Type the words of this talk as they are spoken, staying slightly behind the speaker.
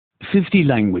50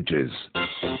 languages.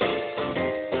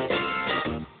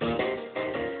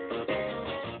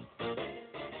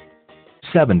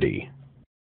 70.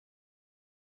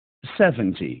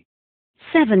 70.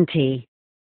 70.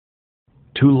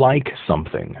 To like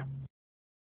something.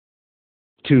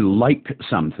 To like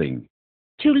something.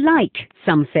 To like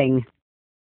something.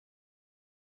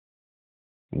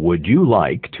 Would you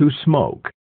like to smoke?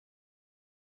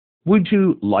 Would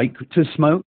you like to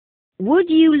smoke? Would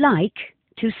you like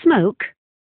to smoke?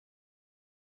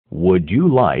 Would you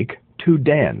like to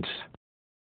dance?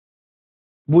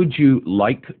 Would you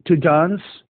like to dance?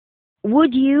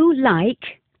 Would you like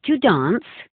to dance?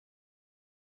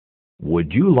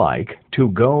 Would you like to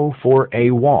go for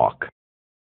a walk?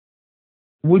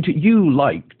 Would you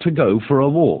like to go for a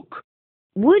walk?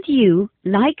 Would you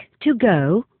like to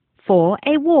go for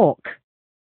a walk?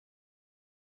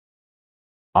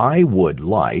 I would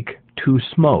like to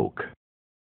smoke.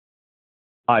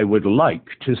 I would like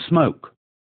to smoke.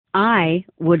 I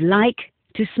would like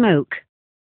to smoke.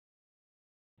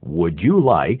 Would you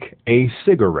like a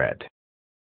cigarette?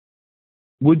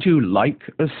 Would you like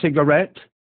a cigarette?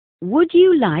 Would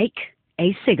you like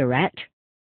a cigarette?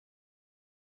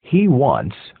 He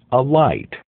wants a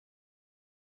light.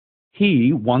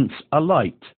 He wants a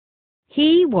light.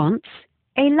 He wants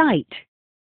a light.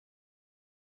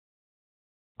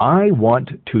 I want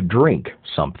to drink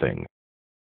something.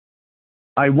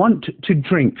 I want to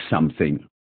drink something.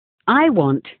 I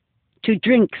want to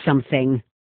drink something.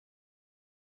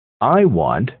 I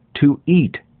want to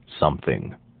eat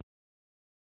something.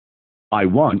 I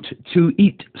want to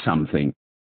eat something.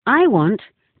 I want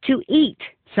to eat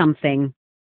something.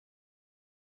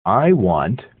 I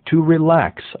want to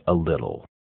relax a little.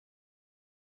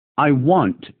 I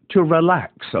want to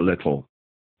relax a little.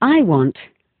 I want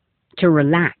to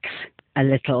relax a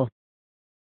little.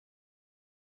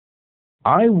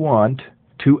 I want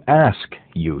to ask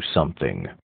you something.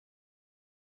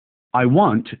 I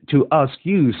want to ask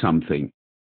you something.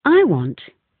 I want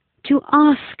to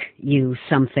ask you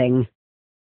something.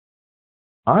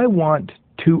 I want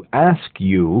to ask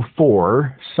you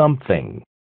for something.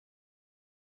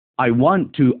 I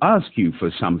want to ask you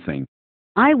for something.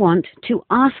 I want to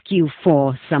ask you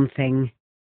for something.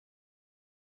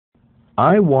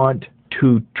 I want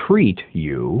to treat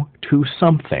you to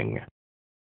something.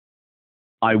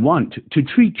 I want to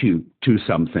treat you to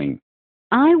something.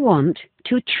 I want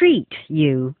to treat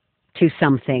you to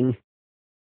something.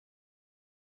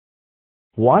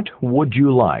 What would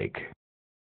you like?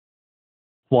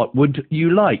 What would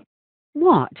you like?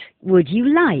 What would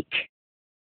you like?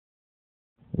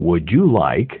 Would you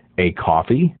like a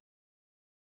coffee?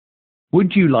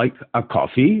 Would you like a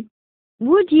coffee?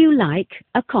 Would you like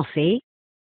a coffee?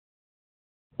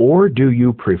 Or do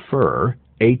you prefer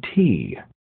a tea?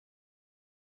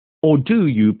 Or do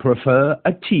you prefer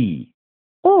a tea?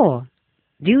 Or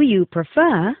do you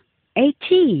prefer a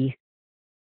tea?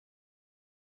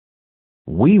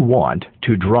 We want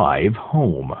to drive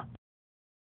home.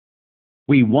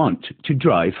 We want to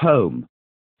drive home.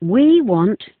 We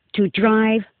want to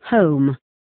drive home.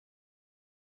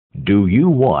 Do you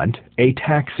want a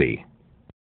taxi?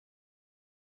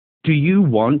 Do you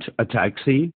want a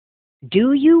taxi?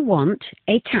 Do you want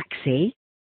a taxi?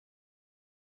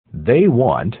 They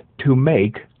want to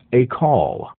make a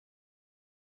call.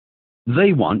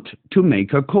 They want to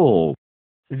make a call.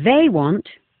 They want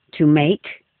to make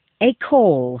a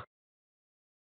call.